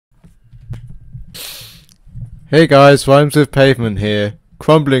Hey guys, Rhymes with Pavement here.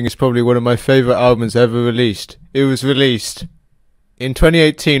 Crumbling is probably one of my favourite albums ever released. It was released in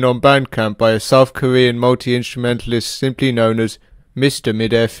 2018 on Bandcamp by a South Korean multi-instrumentalist simply known as Mr.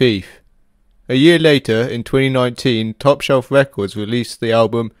 Midair Theif. A year later, in 2019, Top Shelf Records released the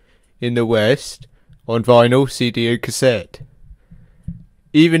album in the West on vinyl, CD and cassette.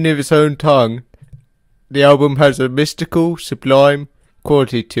 Even in its own tongue, the album has a mystical, sublime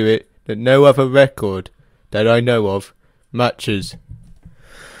quality to it that no other record that I know of matches.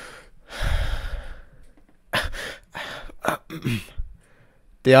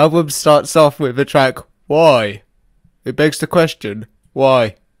 The album starts off with the track Why? It begs the question,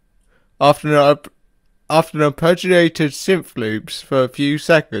 why? After an arpeggiated synth loops for a few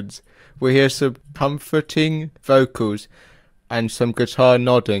seconds, we hear some comforting vocals and some guitar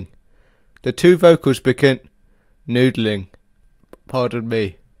nodding. The two vocals begin noodling. Pardon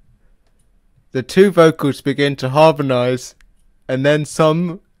me. The two vocals begin to harmonise, and then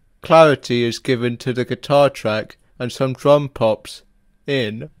some clarity is given to the guitar track and some drum pops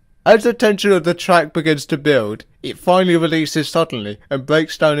in. As the tension of the track begins to build, it finally releases suddenly and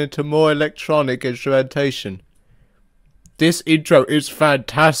breaks down into more electronic instrumentation. This intro is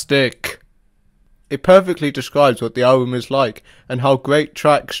fantastic! It perfectly describes what the album is like and how great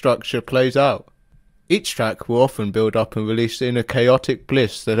track structure plays out. Each track will often build up and release in a chaotic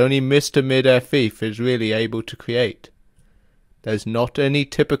bliss that only Mr. Midair Theif is really able to create. There's not any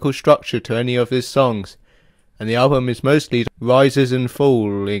typical structure to any of his songs, and the album is mostly rises and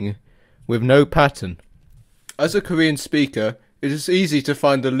falling, with no pattern. As a Korean speaker, it is easy to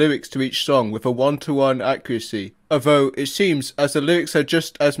find the lyrics to each song with a one-to-one accuracy, although it seems as the lyrics are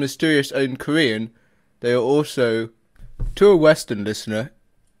just as mysterious in Korean, they are also, to a Western listener,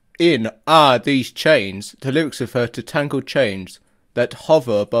 in These Chains, the lyrics refer to tangled chains that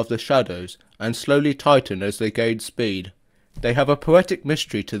hover above the shadows and slowly tighten as they gain speed. They have a poetic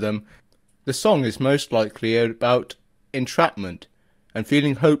mystery to them. The song is most likely about entrapment and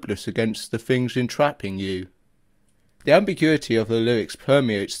feeling hopeless against the things entrapping you. The ambiguity of the lyrics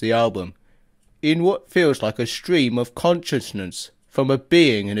permeates the album in what feels like a stream of consciousness from a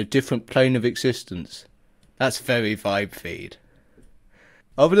being in a different plane of existence. That's very vibe feed.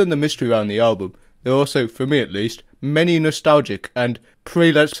 Other than the mystery around the album, there are also, for me at least, many nostalgic and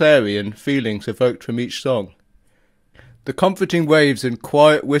proletarian feelings evoked from each song. The comforting waves and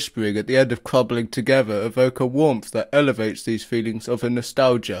quiet whispering at the end of Crumbling Together evoke a warmth that elevates these feelings of a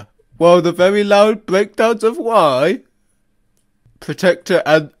nostalgia, while the very loud breakdowns of Why, Protector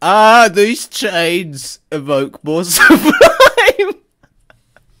and These Chains evoke more sublime,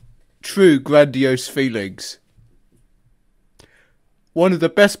 true grandiose feelings. One of the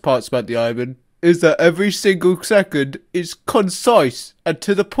best parts about the album is that every single second is concise and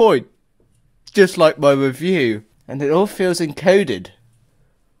to the point, just like my review, and it all feels encoded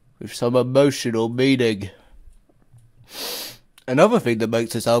with some emotional meaning. Another thing that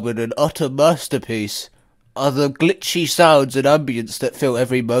makes this album an utter masterpiece are the glitchy sounds and ambience that fill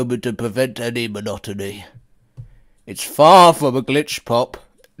every moment and prevent any monotony. It's far from a glitch pop,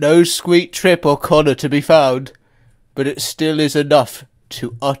 no sweet trip or corner to be found, but it still is enough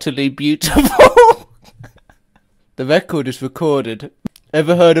to utterly beautiful. The record is recorded.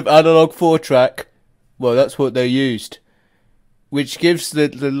 Ever heard of analog 4-track? Well, that's what they used, which gives the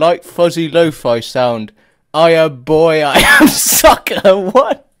light fuzzy lo-fi sound. I am boy, I am sucker.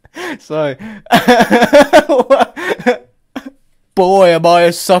 What? Sorry. What? Boy, am I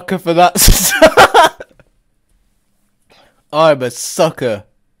a sucker for that. I'm a sucker.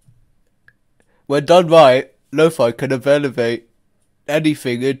 When done right, lo-fi can elevate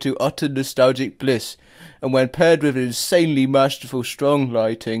anything into utter nostalgic bliss, and when paired with insanely masterful strong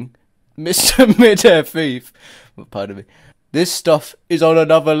lighting, Mr. Midair Theif, pardon me, this stuff is on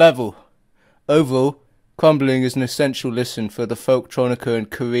another level. Overall, Crumbling is an essential listen for the folktronica and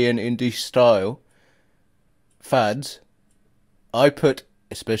Korean indie style fans. I put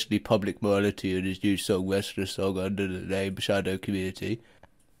especially Public Morality and his new song Restless Song under the name Shadow Community.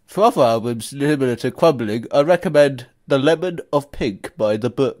 For other albums similar to Crumbling, I recommend The Lemon of Pink by The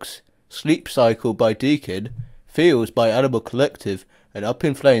Books, Sleep Cycle by Deacon, Feels by Animal Collective, and Up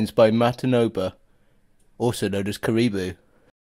in Flames by Matanoba, also known as Karibu.